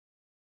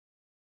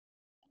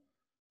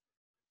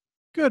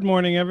Good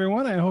morning,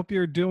 everyone. I hope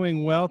you're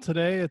doing well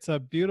today. It's a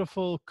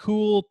beautiful,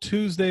 cool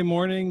Tuesday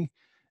morning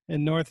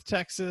in North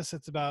Texas.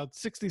 It's about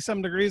 60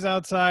 some degrees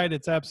outside.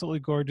 It's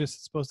absolutely gorgeous.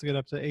 It's supposed to get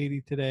up to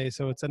 80 today.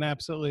 So it's an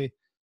absolutely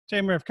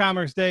Chamber of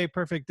Commerce day,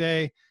 perfect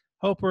day.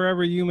 Hope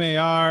wherever you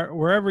are,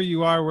 wherever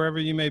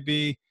you may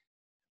be,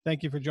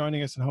 thank you for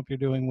joining us and hope you're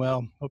doing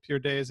well. Hope your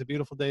day is a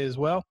beautiful day as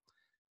well.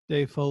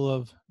 Day full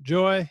of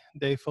joy,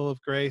 day full of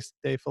grace,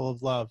 day full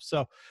of love.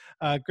 So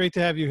great to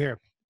have you here.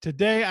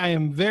 Today, I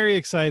am very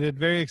excited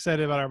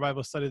about our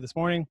Bible study this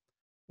morning.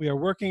 We are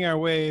working our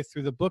way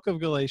through the book of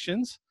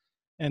Galatians,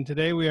 and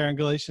today we are in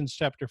Galatians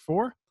chapter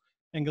 4.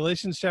 And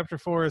Galatians chapter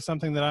 4 is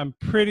something that I'm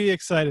pretty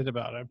excited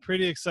about. I'm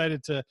pretty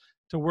excited to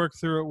work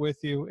through it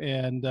with you,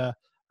 and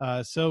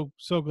so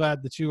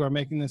glad that you are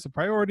making this a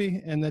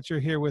priority and that you're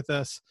here with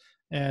us.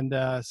 And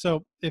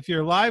so if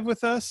you're live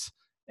with us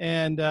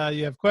and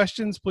you have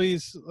questions,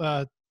 please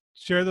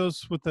share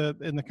those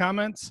in the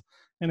comments.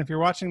 And if you're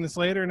watching this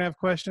later and have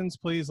questions,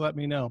 please let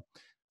me know.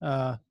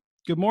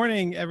 Good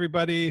morning,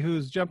 everybody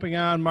who's jumping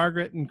on.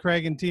 Margaret and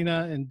Craig and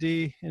Tina and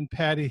Dee and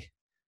Patty.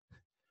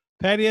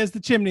 Patty has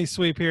the chimney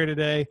sweep here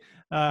today.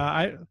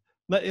 Let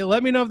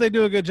me know if they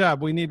do a good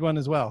job. We need one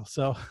as well.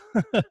 So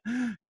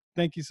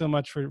thank you so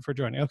much for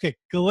joining. Okay,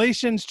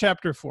 Galatians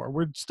chapter 4.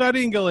 We're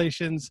studying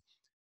Galatians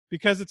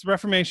because it's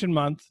Reformation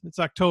month. It's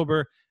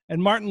October.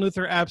 And Martin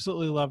Luther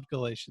absolutely loved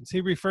Galatians.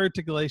 He referred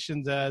to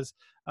Galatians as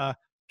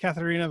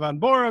Katharina von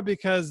Bora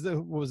because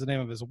what was the name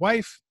of his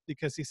wife?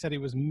 Because he said he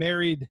was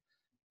married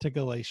to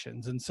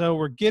Galatians. And so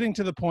we're getting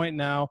to the point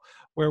now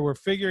where we're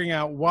figuring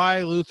out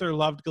why Luther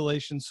loved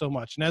Galatians so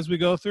much. And as we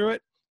go through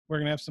it, we're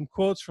going to have some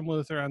quotes from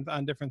Luther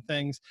on different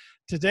things.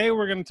 Today,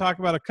 we're going to talk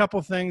about a couple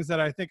things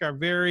that I think are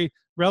very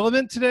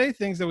relevant today,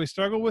 things that we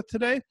struggle with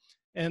today.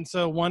 And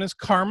so one is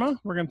karma.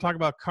 We're going to talk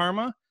about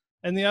karma.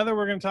 And the other,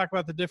 we're going to talk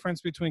about the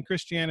difference between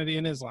Christianity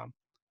and Islam.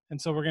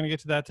 And so we're going to get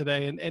to that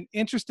today. And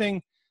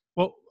interesting,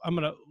 well,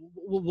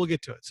 we'll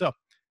get to it. So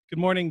good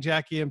morning,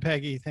 Jackie and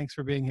Peggy. Thanks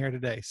for being here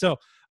today. So,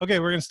 okay,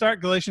 we're going to start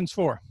Galatians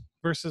 4,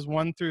 verses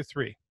 1 through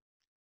 3.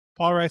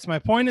 Paul writes, "My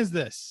point is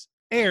this,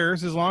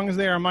 heirs, as long as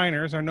they are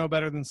minors, are no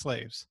better than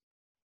slaves,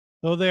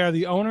 though they are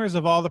the owners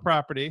of all the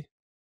property,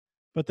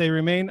 but they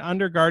remain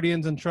under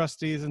guardians and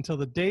trustees until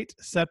the date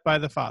set by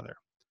the father.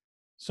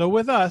 So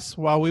with us,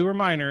 while we were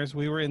minors,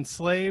 we were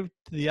enslaved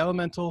to the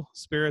elemental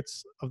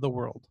spirits of the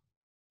world.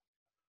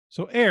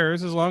 So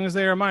heirs, as long as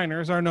they are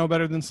minors, are no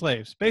better than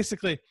slaves."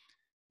 Basically,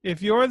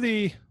 if you're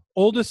the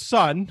oldest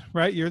son,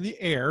 right, you're the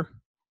heir.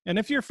 And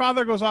if your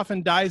father goes off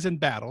and dies in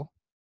battle,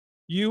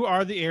 you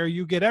are the heir.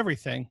 You get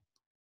everything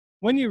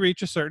when you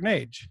reach a certain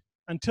age.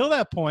 Until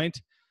that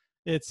point,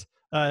 it's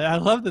I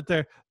love that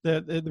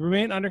they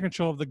remain under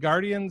control of the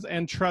guardians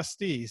and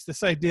trustees.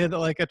 This idea that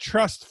like a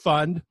trust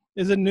fund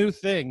is a new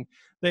thing.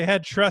 They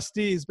had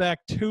trustees back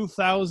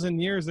 2,000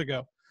 years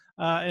ago.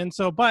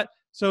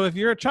 So if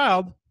you're a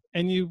child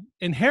and you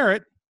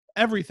inherit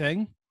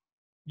everything,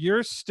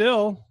 you're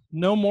still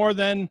no more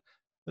than,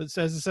 it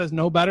says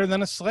no better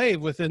than a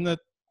slave within the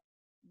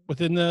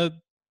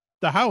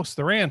house,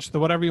 the ranch, the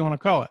whatever you want to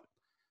call it,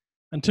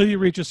 until you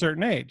reach a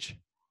certain age.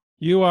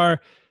 You are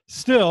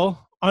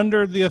still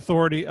under the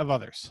authority of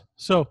others.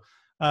 So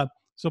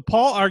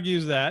Paul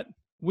argues that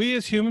we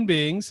as human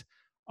beings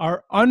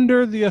are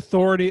under the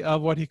authority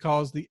of what he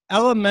calls the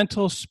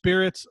elemental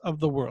spirits of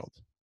the world.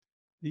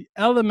 The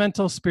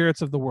elemental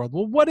spirits of the world.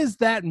 Well, what does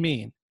that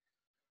mean?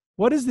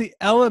 What does the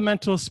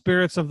elemental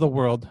spirits of the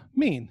world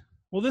mean?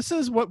 Well, this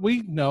is what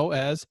we know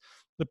as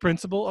the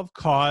principle of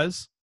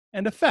cause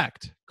and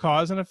effect.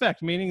 Cause and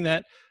effect, meaning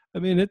that,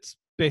 it's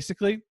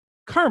basically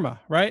karma,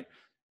 right?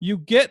 You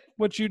get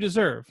what you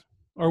deserve,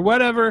 or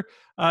whatever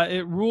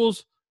it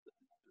rules.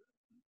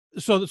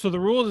 So the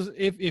rule is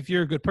if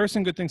you're a good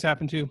person, good things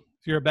happen to you.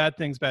 If you're a bad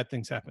things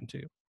happen to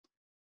you.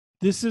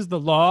 This is the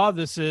law.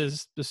 This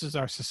is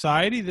our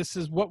society. This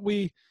is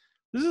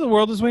the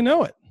world as we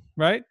know it,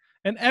 right?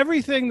 And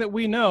everything that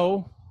we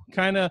know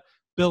kind of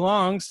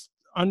belongs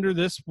under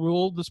this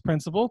rule, this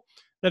principle,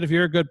 that if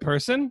you're a good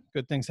person,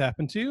 good things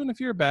happen to you. And if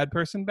you're a bad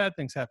person, bad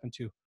things happen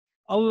to you.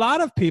 A lot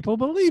of people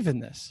believe in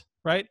this,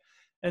 right?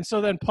 And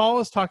so then Paul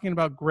is talking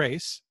about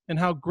grace and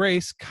how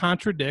grace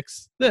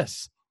contradicts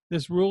this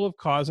rule of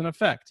cause and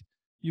effect.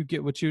 You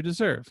get what you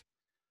deserve.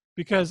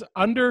 Because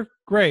under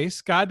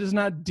grace, God does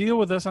not deal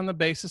with us on the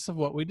basis of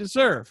what we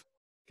deserve.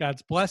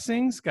 God's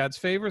blessings, God's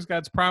favors,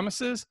 God's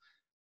promises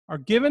are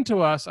given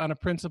to us on a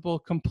principle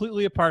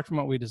completely apart from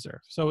what we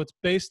deserve. So it's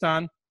based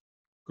on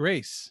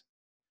grace.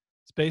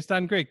 It's based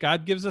on grace.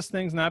 God gives us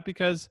things not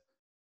because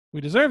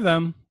we deserve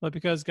them, but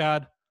because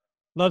God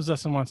loves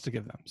us and wants to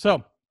give them.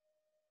 So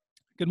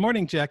good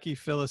morning, Jackie,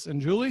 Phyllis,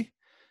 and Julie.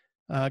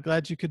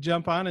 Glad you could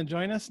jump on and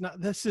join us. Now,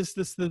 this is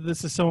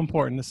so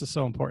important. This is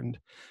so important.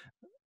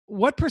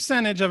 What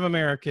percentage of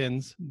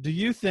Americans do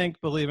you think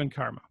believe in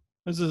karma?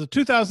 This is a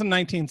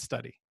 2019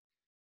 study.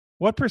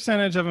 What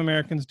percentage of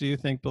Americans do you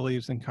think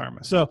believes in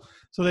karma? So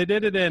they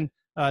did it in,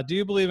 do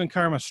you believe in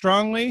karma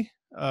strongly?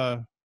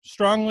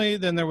 Strongly,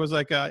 then there was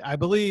like, I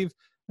believe,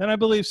 then I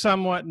believe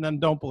somewhat, and then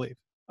don't believe.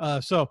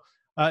 So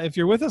if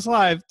you're with us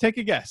live, take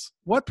a guess.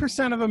 What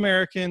percent of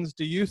Americans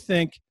do you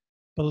think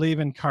believe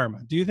in karma?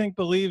 Do you think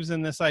believes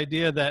in this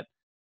idea that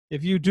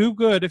if you do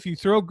good, if you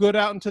throw good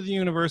out into the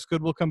universe,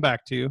 good will come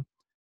back to you?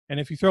 And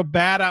if you throw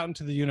bad out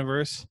into the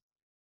universe,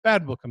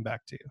 bad will come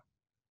back to you?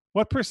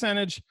 What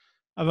percentage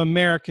of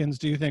Americans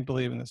do you think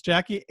believe in this?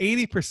 Jackie,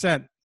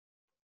 80%.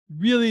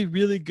 Really,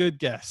 really good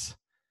guess.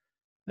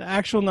 The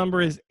actual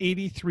number is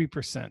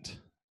 83%.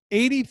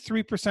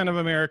 83% of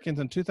Americans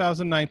in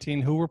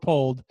 2019 who were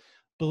polled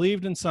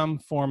believed in some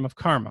form of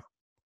karma,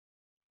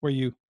 where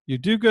you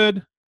do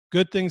good,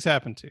 good things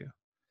happen to you.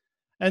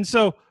 And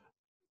so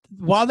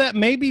while that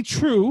may be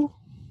true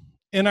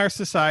in our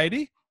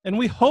society, and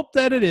we hope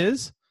that it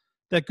is,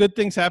 that good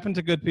things happen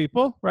to good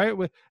people, right?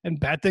 And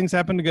bad things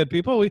happen to good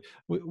people.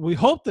 We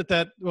hope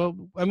well,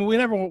 I mean, we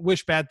never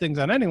wish bad things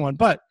on anyone,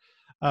 but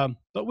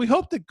we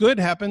hope that good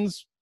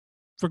happens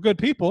for good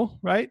people,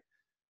 right?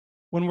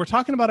 When we're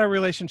talking about our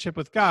relationship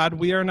with God,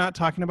 we are not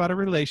talking about a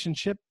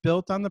relationship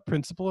built on the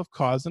principle of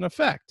cause and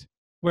effect,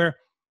 where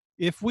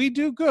if we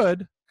do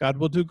good, God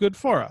will do good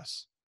for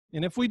us.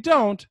 And if we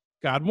don't,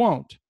 God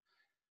won't.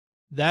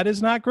 That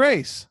is not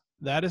grace.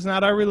 That is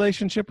not our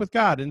relationship with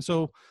God. And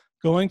so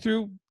going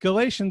through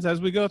Galatians,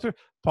 as we go through,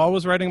 Paul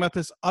was writing about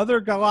this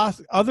other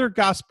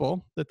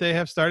gospel that they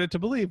have started to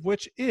believe,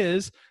 which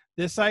is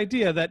this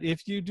idea that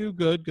if you do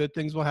good, good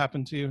things will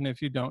happen to you, and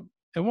if you don't,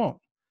 it won't.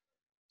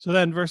 So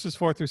then verses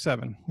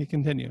 4-7, he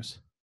continues.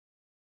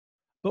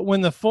 But when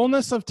the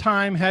fullness of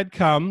time had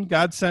come,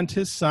 God sent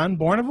his son,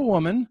 born of a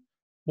woman,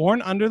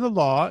 born under the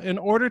law, in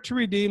order to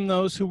redeem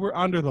those who were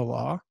under the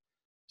law,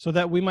 so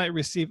that we might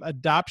receive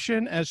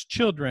adoption as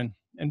children.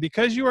 And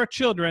because you are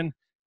children,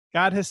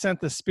 God has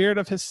sent the Spirit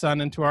of his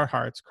Son into our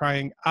hearts,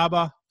 crying,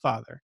 Abba,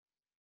 Father.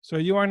 So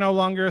you are no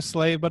longer a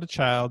slave, but a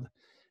child,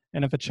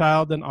 and if a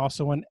child, then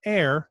also an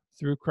heir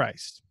through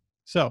Christ.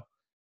 So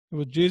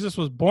Jesus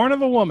was born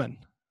of a woman.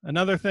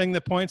 Another thing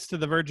that points to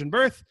the virgin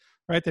birth,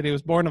 right? That he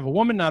was born of a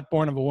woman, not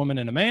born of a woman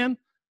and a man.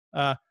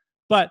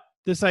 But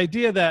this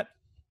idea that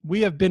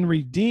we have been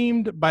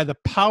redeemed by the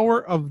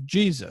power of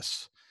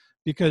Jesus,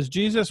 because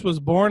Jesus was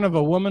born of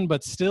a woman,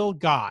 but still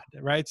God,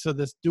 right? So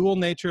this dual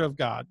nature of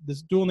God,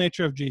 this dual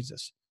nature of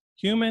Jesus,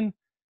 human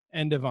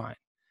and divine.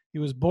 He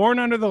was born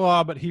under the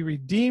law, but he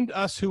redeemed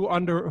us who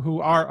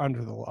are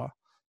under the law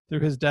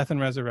through his death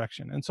and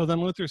resurrection. And so then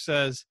Luther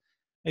says,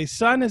 a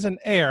son is an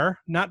heir,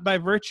 not by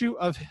virtue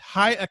of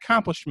high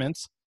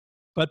accomplishments,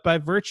 but by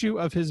virtue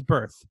of his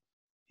birth.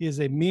 He is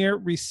a mere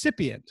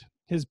recipient.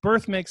 His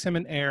birth makes him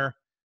an heir,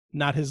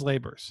 not his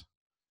labors.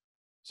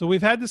 So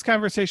we've had this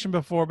conversation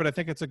before, but I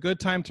think it's a good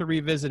time to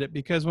revisit it,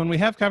 because when we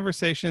have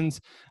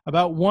conversations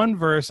about one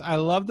verse, I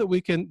love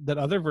that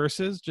other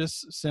verses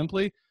just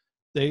simply,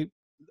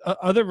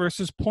 other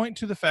verses point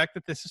to the fact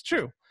that this is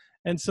true.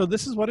 And so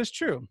this is what is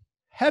true.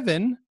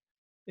 Heaven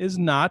is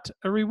not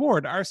a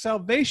reward. Our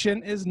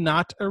salvation is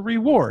not a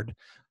reward.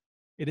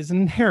 It is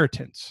an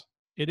inheritance.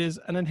 It is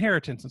an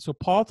inheritance. And so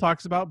Paul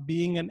talks about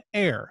being an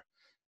heir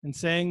and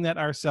saying that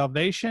our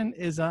salvation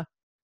is an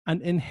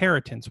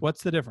inheritance.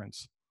 What's the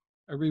difference?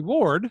 A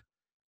reward,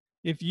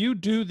 if you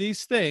do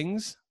these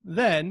things,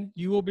 then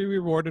you will be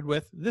rewarded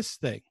with this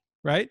thing,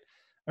 right?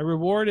 A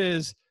reward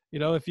is,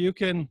 if you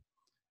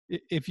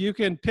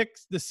can pick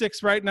the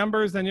 6 right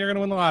numbers, then you're going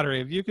to win the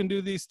lottery. If you can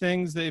do these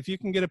things, if you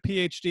can get a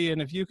PhD,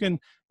 and if you can,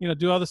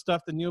 do all the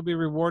stuff, then you'll be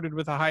rewarded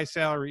with a high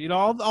salary.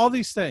 All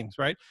these things,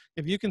 right?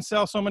 If you can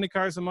sell so many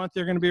cars a month,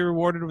 you're going to be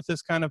rewarded with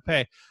this kind of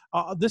pay.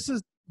 This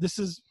is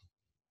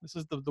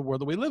the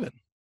world that we live in,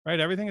 right?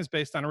 Everything is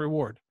based on a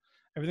reward.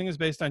 Everything is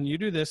based on you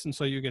do this, and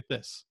so you get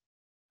this.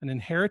 An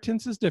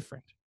inheritance is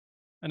different.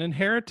 An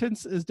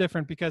inheritance is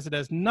different because it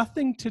has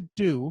nothing to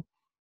do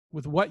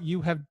with what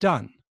you have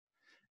done.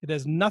 It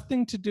has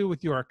nothing to do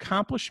with your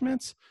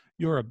accomplishments,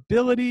 your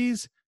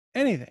abilities,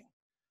 anything.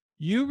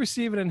 You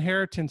receive an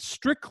inheritance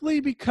strictly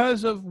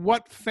because of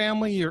what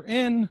family you're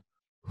in,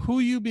 who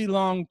you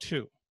belong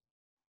to,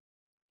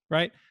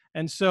 right?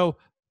 And so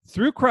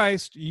through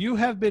Christ, you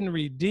have been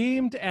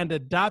redeemed and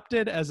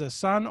adopted as a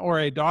son or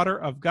a daughter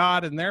of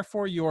God, and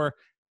therefore your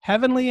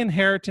heavenly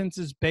inheritance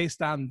is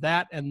based on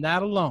that and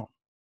that alone.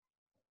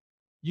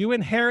 You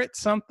inherit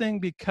something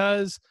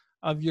because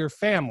of your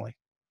family,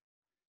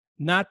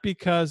 not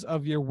because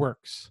of your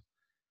works.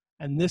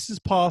 And this is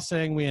Paul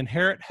saying we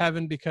inherit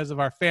heaven because of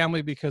our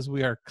family, because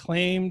we are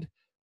claimed,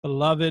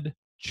 beloved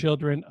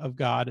children of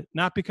God,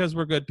 not because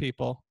we're good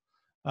people,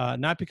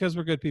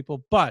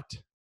 but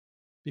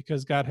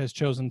because God has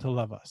chosen to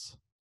love us.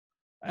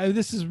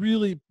 This is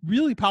really,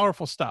 really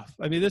powerful stuff.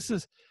 I mean, this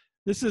is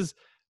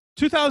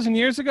 2,000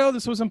 years ago,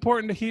 this was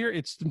important to hear.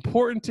 It's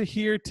important to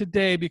hear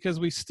today because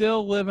we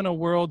still live in a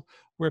world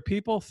where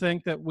people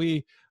think that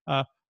we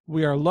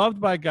are loved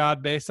by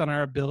God based on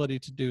our ability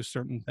to do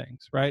certain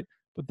things, right?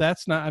 But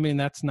that's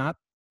not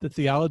the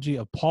theology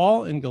of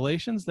Paul in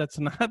Galatians. That's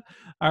not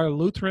our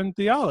Lutheran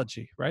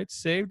theology, right?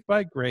 Saved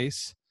by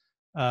grace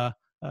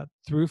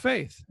through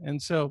faith.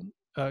 And so,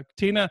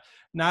 Tina,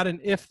 not an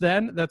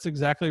if-then, that's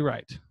exactly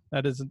right.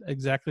 That is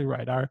exactly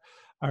right.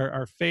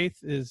 Our faith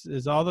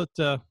is all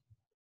that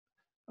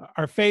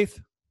Our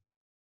faith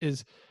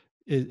is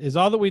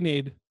all that we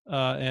need,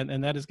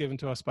 and that is given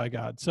to us by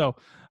God. So,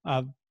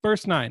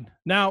 verse 9.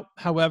 Now,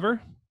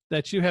 however,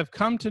 that you have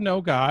come to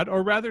know God,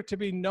 or rather to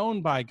be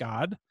known by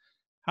God,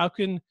 how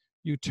can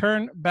you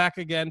turn back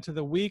again to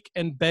the weak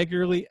and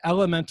beggarly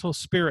elemental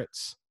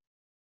spirits?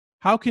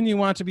 How can you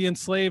want to be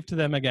enslaved to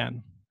them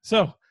again?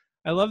 So,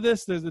 I love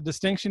this. There's a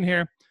distinction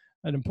here,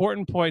 an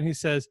important point. He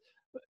says,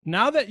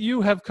 now that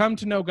you have come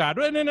to know God,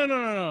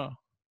 no.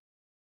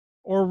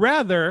 Or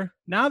rather,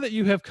 now that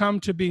you have come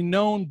to be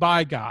known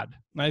by God.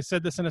 And I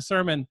said this in a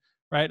sermon,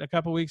 right, a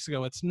couple weeks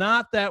ago. It's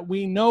not that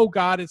we know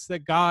God, it's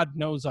that God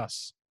knows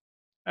us.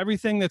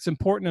 Everything that's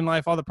important in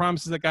life, all the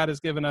promises that God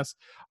has given us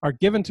are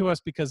given to us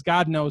because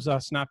God knows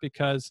us, not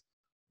because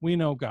we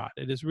know God.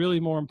 It is really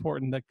more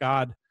important that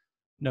God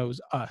knows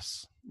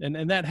us.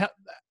 And that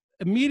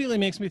immediately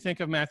makes me think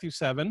of Matthew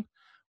 7,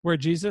 where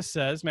Jesus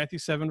says, Matthew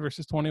 7,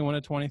 verses 21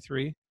 to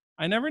 23,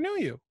 I never knew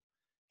you.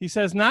 He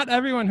says, not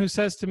everyone who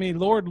says to me,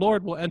 Lord,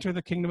 Lord, will enter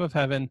the kingdom of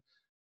heaven,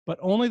 but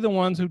only the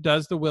ones who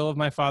does the will of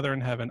my Father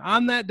in heaven.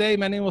 On that day,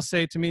 many will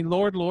say to me,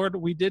 Lord, Lord,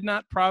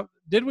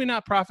 did we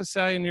not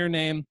prophesy in your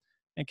name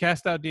and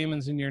cast out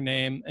demons in your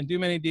name and do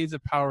many deeds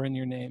of power in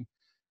your name?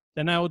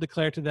 Then I will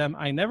declare to them,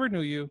 I never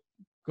knew you.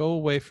 Go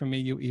away from me,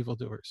 you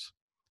evildoers.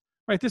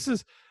 Right? This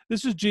is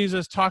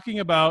Jesus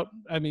talking about,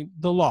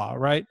 the law,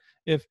 right?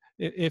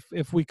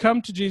 If we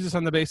come to Jesus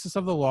on the basis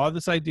of the law,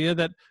 this idea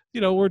that,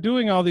 we're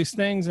doing all these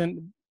things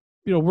and,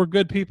 we're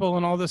good people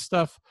and all this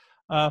stuff.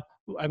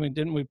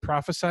 Didn't we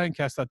prophesy and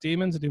cast out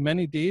demons and do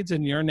many deeds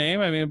in your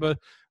name? But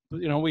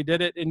we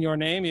did it in your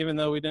name, even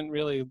though we didn't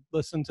really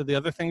listen to the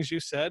other things you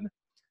said.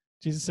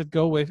 Jesus said,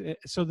 go away.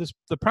 So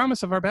the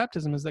promise of our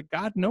baptism is that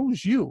God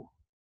knows you.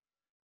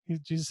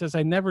 Jesus says,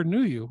 I never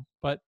knew you,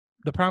 but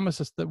the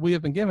promises that we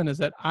have been given is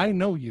that I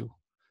know you.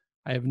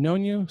 I have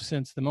known you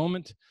since the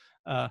moment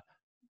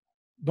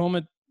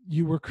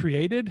you were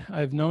created.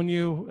 I've known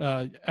you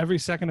every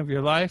second of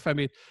your life.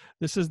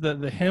 This is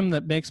the hymn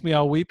that makes me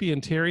all weepy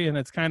and teary, and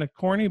it's kind of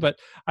corny, but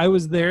I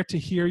was there to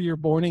hear your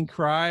morning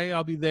cry.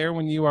 I'll be there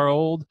when you are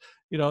old.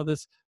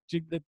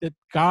 That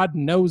God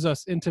knows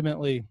us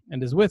intimately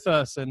and is with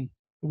us, and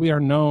we are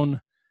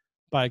known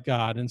by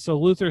God. And so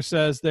Luther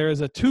says there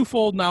is a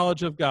twofold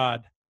knowledge of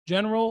God,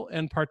 general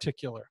and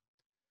particular.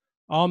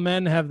 All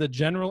men have the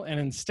general and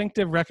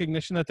instinctive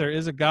recognition that there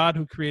is a God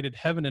who created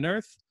heaven and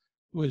earth,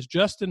 who is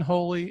just and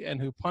holy,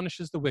 and who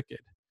punishes the wicked.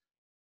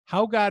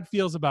 How God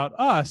feels about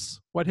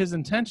us, what his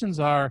intentions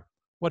are,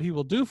 what he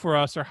will do for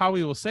us, or how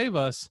he will save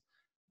us,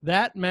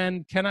 that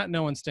men cannot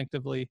know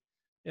instinctively.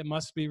 It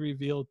must be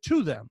revealed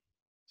to them.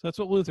 So that's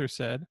what Luther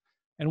said.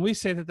 And we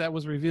say that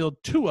was revealed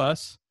to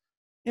us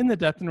in the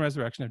death and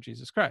resurrection of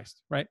Jesus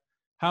Christ, right?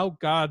 How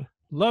God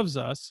loves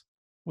us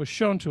was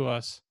shown to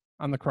us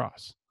on the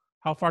cross.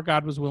 How far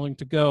God was willing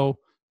to go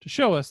to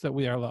show us that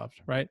we are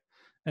loved, right?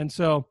 And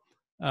so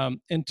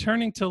in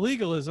turning to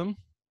legalism,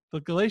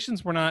 the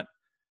Galatians were not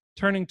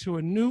turning to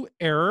a new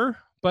error,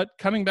 but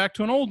coming back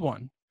to an old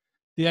one.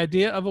 The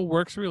idea of a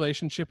works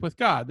relationship with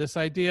God, this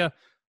idea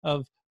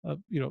of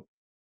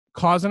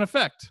cause and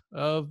effect,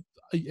 of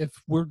if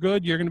we're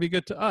good, you're going to be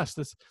good to us.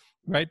 This,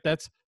 right?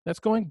 That's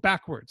going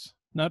backwards,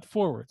 not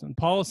forwards. And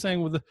Paul is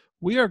saying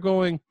we are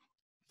going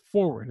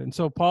forward. And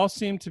so Paul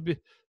seemed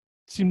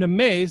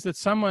amazed that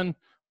someone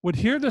would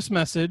hear this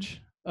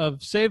message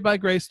of saved by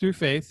grace through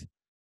faith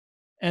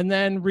and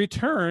then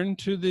return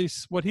to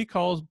this, what he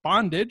calls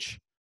bondage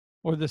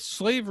or the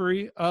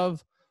slavery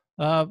of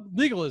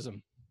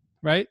legalism,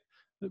 right?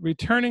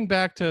 Returning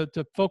back to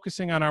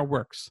focusing on our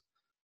works.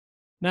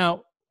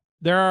 Now,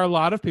 there are a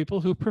lot of people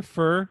who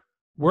prefer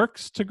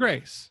works to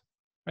grace,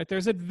 right?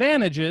 There's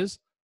advantages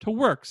to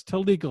works, to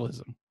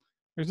legalism.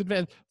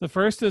 The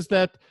first is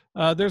that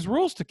there's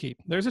rules to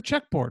keep. There's a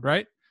checkboard,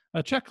 right?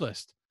 A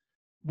checklist.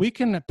 We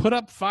can put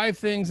up 5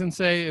 things and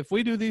say, if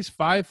we do these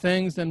 5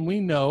 things, then we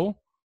know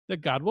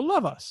that God will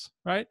love us,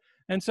 right?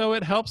 And so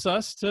it helps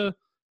us to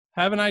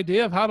have an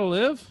idea of how to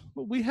live.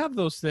 But we have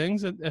those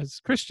things as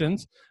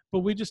Christians, but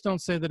we just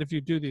don't say that if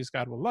you do these,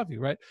 God will love you,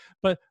 right?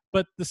 But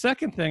the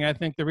second thing, I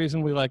think the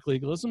reason we like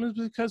legalism is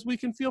because we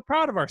can feel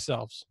proud of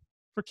ourselves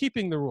for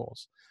keeping the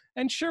rules.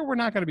 And sure, we're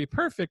not going to be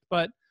perfect,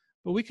 but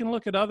we can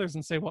look at others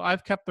and say, well,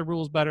 I've kept the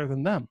rules better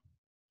than them,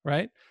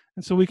 right?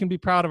 And so we can be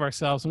proud of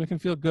ourselves and we can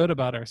feel good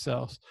about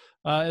ourselves.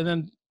 And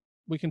then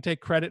we can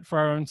take credit for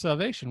our own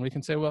salvation. We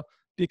can say, well,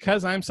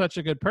 because I'm such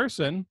a good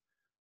person,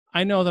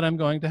 I know that I'm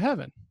going to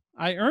heaven.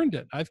 I earned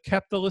it. I've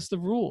kept the list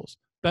of rules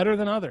better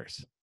than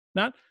others.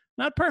 Not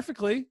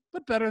perfectly,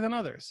 but better than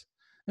others.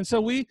 And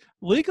so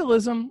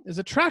legalism is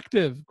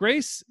attractive.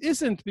 Grace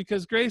isn't,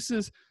 because grace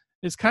is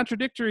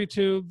contradictory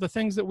to the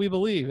things that we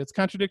believe. It's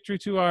contradictory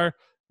to our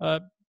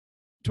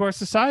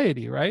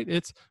society, right?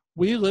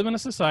 We live in a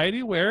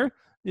society where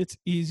it's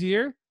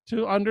easier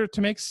to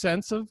make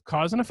sense of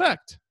cause and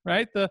effect,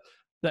 right? The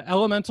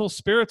elemental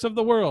spirits of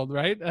the world,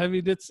 right?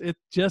 It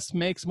just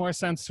makes more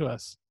sense to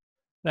us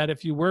that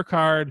if you work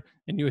hard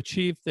and you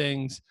achieve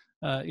things,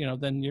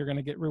 then you're going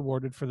to get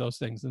rewarded for those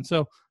things. And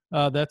so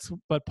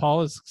But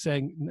Paul is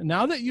saying,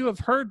 now that you have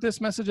heard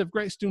this message of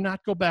grace, do not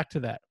go back to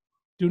that.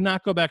 Do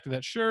not go back to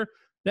that. Sure,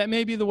 that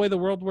may be the way the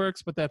world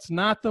works, but that's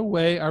not the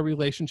way our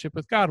relationship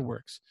with God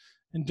works.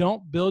 And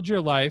don't build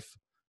your life,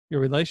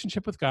 your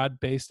relationship with God,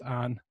 based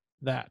on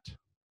that.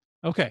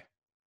 Okay.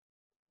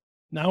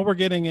 Now we're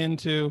getting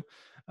into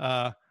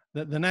the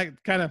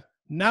next kind of,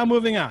 now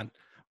moving on,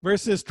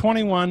 verses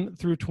 21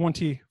 through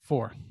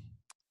 24.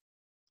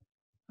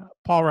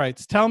 Paul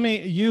writes, tell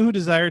me, you who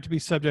desire to be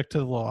subject to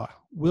the law,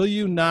 will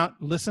you not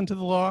listen to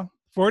the law?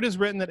 For it is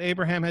written that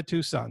Abraham had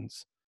two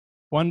sons,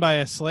 one by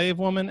a slave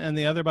woman and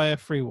the other by a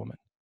free woman.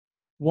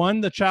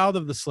 One, the child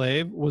of the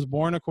slave, was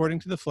born according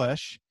to the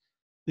flesh.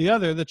 The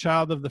other, the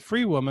child of the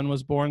free woman,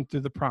 was born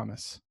through the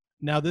promise.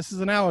 Now this is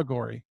an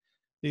allegory.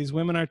 These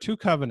women are two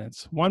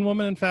covenants. One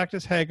woman, in fact,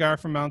 is Hagar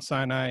from Mount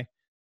Sinai,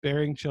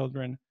 bearing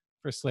children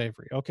for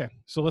slavery. Okay,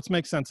 so let's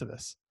make sense of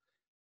this.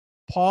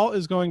 Paul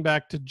is going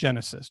back to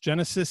Genesis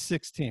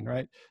 16,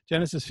 right?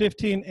 Genesis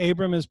 15,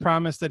 Abram is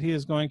promised that he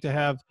is going to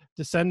have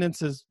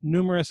descendants as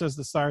numerous as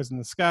the stars in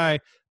the sky,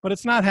 but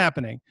it's not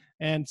happening.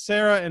 And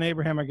Sarah and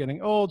Abraham are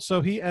getting old,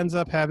 so he ends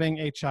up having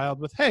a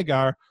child with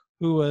Hagar,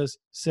 who was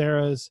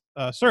Sarah's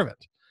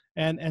servant.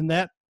 And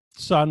that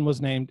son was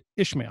named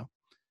Ishmael.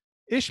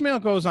 Ishmael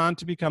goes on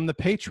to become the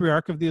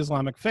patriarch of the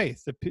Islamic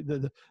faith.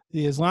 The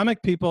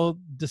Islamic people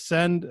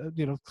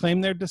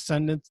claim their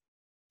descendants,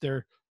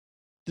 they're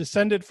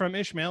descended from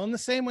Ishmael in the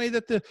same way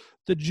that the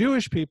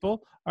Jewish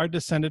people are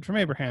descended from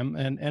Abraham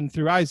and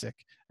through Isaac.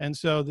 And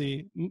so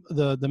the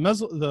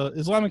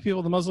Islamic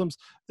people, the Muslims,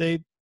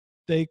 they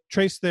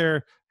trace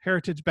their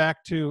heritage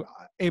back to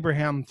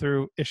Abraham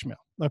through Ishmael.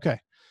 Okay.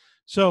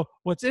 So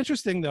what's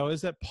interesting, though,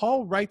 is that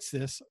Paul writes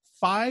this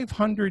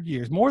 500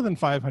 years, more than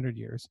 500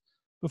 years,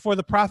 before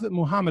the prophet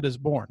Muhammad is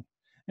born.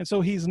 And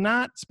so he's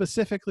not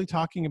specifically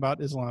talking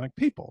about Islamic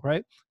people,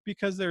 right?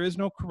 Because there is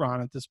no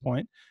Quran at this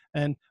point.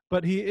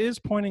 But he is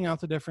pointing out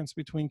the difference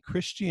between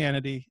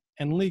Christianity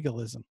and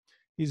legalism.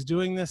 He's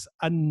doing this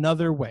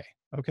another way,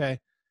 okay?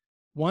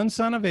 One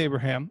son of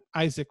Abraham,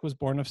 Isaac, was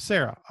born of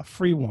Sarah, a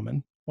free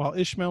woman, while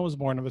Ishmael was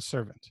born of a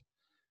servant.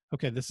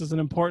 Okay, this is an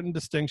important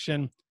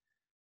distinction.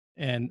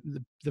 And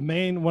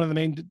one of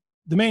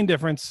the main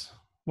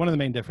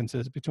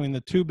differences between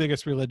the two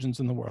biggest religions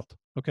in the world,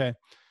 okay?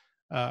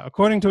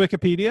 According to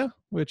Wikipedia,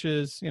 which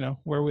is,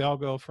 where we all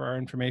go for our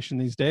information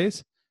these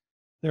days,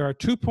 there are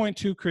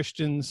 2.2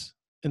 Christians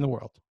in the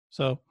world.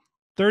 So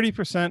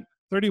 31%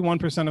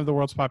 of the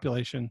world's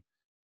population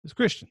is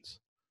Christians.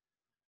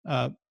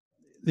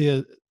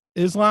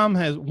 Islam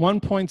has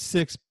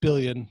 1.6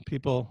 billion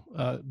people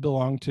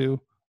belong to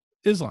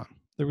Islam,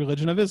 the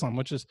religion of Islam,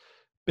 which is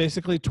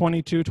basically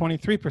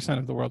 23%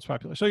 of the world's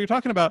population. So you're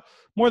talking about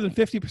more than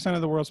 50%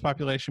 of the world's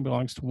population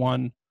belongs to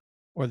one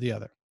or the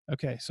other.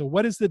 Okay, so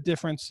what is the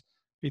difference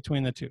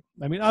between the two?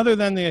 I mean, other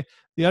than the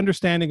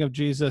understanding of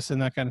Jesus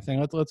and that kind of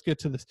thing, let's get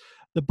to this.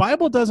 The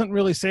Bible doesn't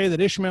really say that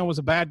Ishmael was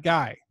a bad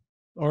guy,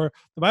 or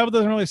the Bible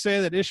doesn't really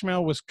say that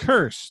Ishmael was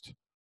cursed.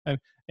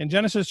 In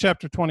Genesis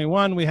chapter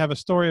 21, we have a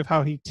story of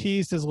how he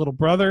teased his little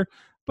brother,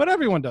 but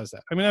everyone does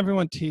that. I mean,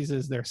 everyone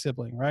teases their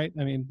sibling, right?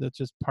 I mean, that's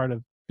just part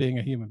of being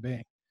a human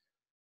being.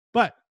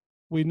 But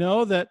we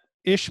know that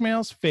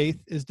Ishmael's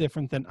faith is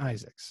different than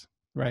Isaac's,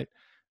 right?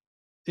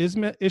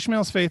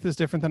 Ishmael's faith is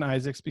different than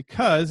Isaac's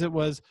because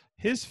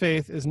his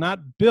faith is not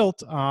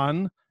built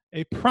on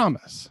a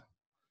promise.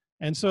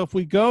 And so if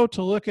we go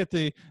to look at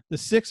the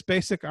 6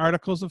 basic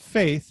articles of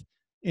faith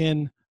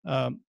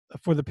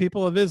for the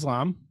people of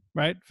Islam,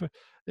 right?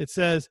 It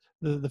says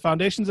the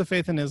foundations of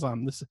faith in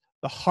Islam.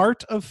 The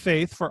heart of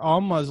faith for all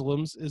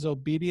Muslims is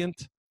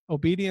obedience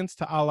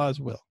to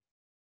Allah's will.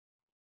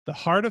 The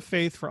heart of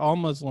faith for all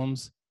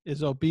Muslims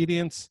is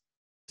obedience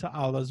to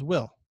Allah's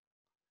will.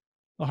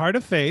 The heart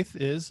of faith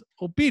is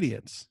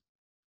obedience.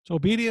 It's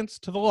obedience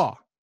to the law,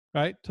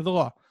 right? To the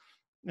law.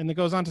 And it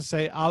goes on to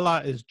say,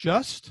 Allah is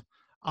just,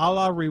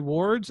 Allah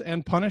rewards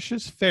and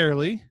punishes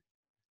fairly,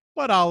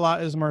 but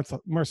Allah is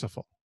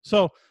merciful.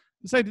 So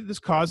it's like this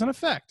cause and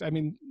effect. I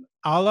mean,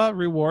 Allah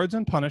rewards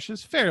and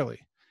punishes fairly.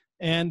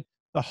 And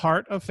the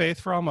heart of faith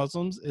for all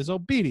Muslims is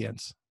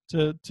obedience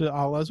to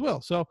Allah's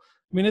will. So,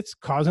 I mean, it's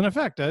cause and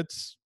effect.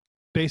 That's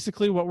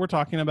basically what we're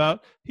talking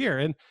about here.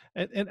 And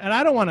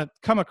I don't want to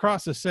come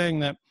across as saying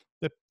that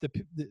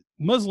the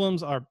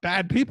Muslims are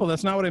bad people.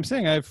 That's not what I'm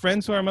saying. I have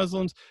friends who are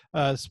Muslims,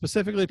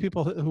 specifically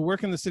people who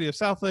work in the city of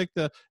Southlake,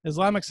 the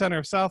Islamic Center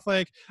of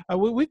Southlake.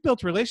 We've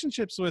built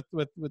relationships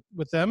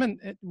with them,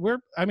 and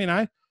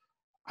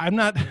I'm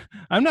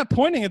not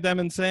pointing at them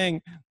and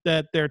saying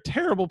that they're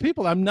terrible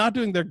people. I'm not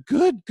doing. They're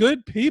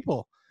good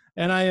people.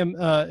 And I am.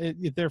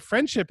 Their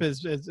friendship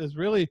has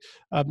really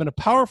been a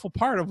powerful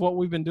part of what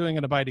we've been doing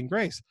at Abiding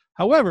Grace.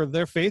 However,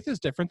 their faith is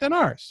different than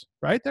ours,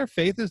 right? Their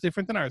faith is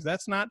different than ours.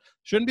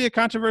 Shouldn't be a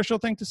controversial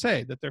thing to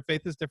say that their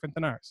faith is different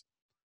than ours.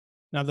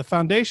 Now, the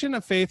foundation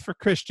of faith for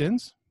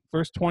Christians,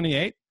 verse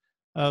 28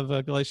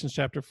 of Galatians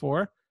chapter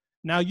 4.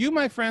 Now, you,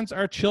 my friends,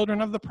 are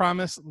children of the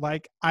promise,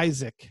 like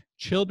Isaac.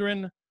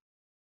 Children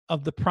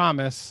of the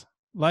promise,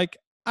 like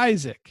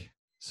Isaac.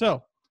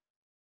 So,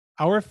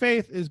 Our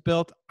faith is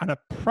built on a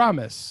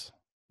promise,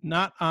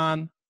 not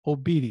on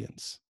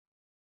obedience.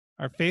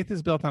 Our faith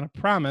is built on a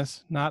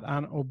promise, not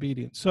on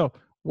obedience. So,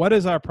 what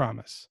is our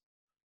promise?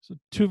 So,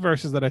 two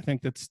verses that I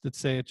think that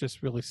say it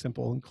just really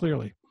simple and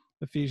clearly.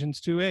 Ephesians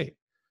 2:8.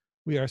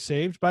 We are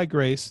saved by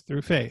grace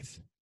through faith.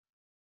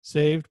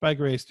 Saved by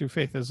grace through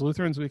faith. As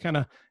Lutherans, we kind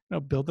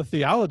of build the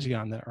theology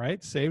on that,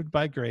 right? Saved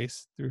by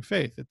grace through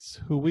faith. It's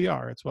who we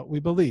are. It's what we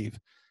believe.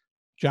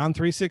 John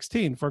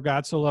 3:16. For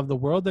God so loved the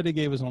world that he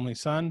gave his only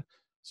son,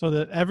 so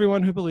that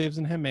everyone who believes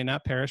in him may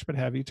not perish but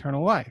have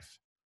eternal life.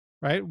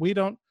 Right?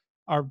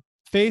 Our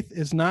faith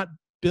is not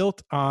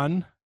built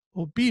on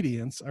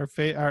obedience. Our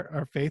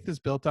faith is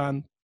built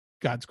on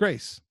God's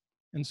grace.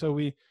 And so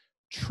we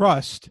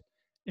trust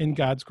in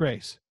God's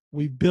grace.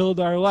 We build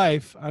our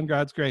life on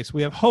God's grace.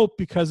 We have hope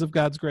because of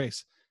God's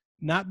grace,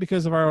 not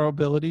because of our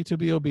ability to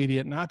be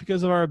obedient, not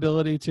because of our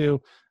ability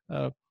to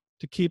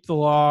keep the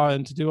law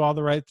and to do all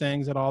the right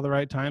things at all the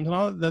right times and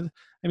all that.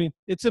 I mean,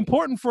 it's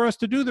important for us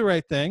to do the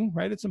right thing,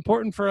 right? It's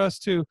important for us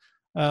to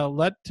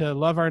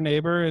love our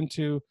neighbor and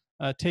to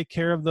take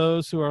care of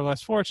those who are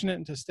less fortunate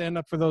and to stand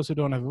up for those who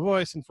don't have a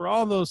voice and for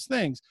all those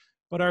things.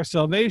 But our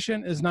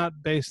salvation is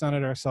not based on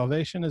it. Our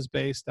salvation is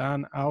based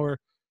on our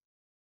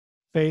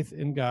faith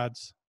in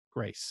God's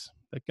grace,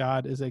 that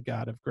God is a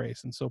God of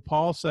grace. And so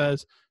Paul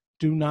says,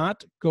 do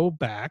not go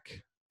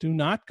back to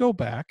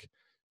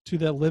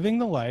living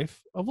the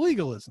life of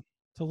legalism,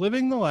 to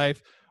living the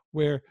life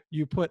where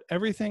you put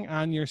everything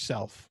on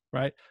yourself,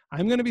 right?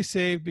 I'm going to be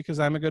saved because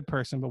I'm a good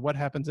person, but what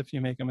happens if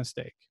you make a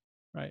mistake,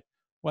 right?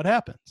 What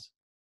happens?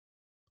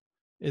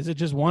 Is it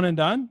just one and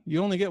done?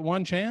 You only get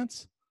one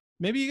chance?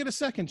 Maybe you get a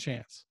second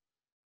chance.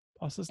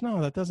 Paul says,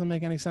 no, that doesn't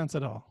make any sense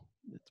at all.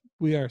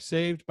 We are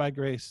saved by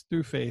grace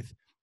through faith,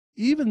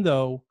 even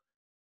though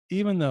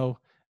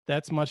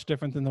that's much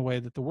different than the way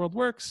that the world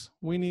works.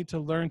 We need to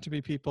learn to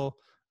be people,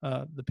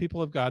 the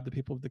people of God, the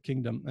people of the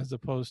kingdom, as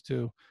opposed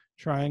to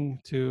trying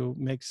to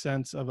make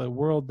sense of a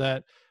world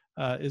that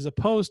is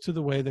opposed to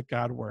the way that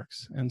God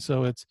works. And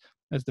so it's,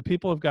 as the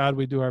people of God,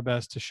 we do our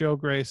best to show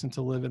grace and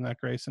to live in that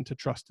grace and to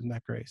trust in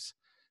that grace.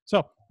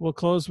 So we'll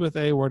close with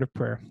a word of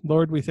prayer.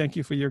 Lord, we thank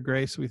you for your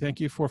grace. We thank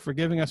you for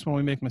forgiving us when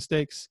we make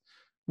mistakes.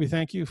 We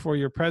thank you for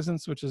your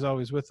presence, which is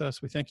always with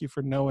us. We thank you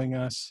for knowing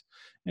us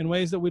in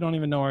ways that we don't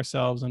even know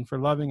ourselves, and for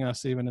loving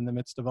us even in the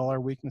midst of all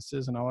our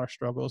weaknesses and all our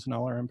struggles and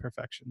all our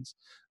imperfections.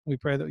 We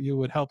pray that you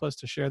would help us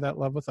to share that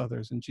love with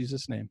others. In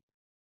Jesus' name,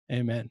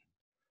 amen.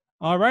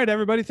 All right,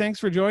 everybody, thanks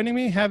for joining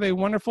me. Have a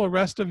wonderful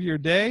rest of your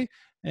day,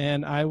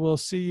 and I will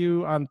see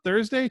you on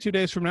Thursday, 2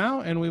 days from now,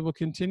 and we will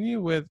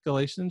continue with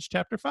Galatians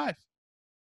chapter 5.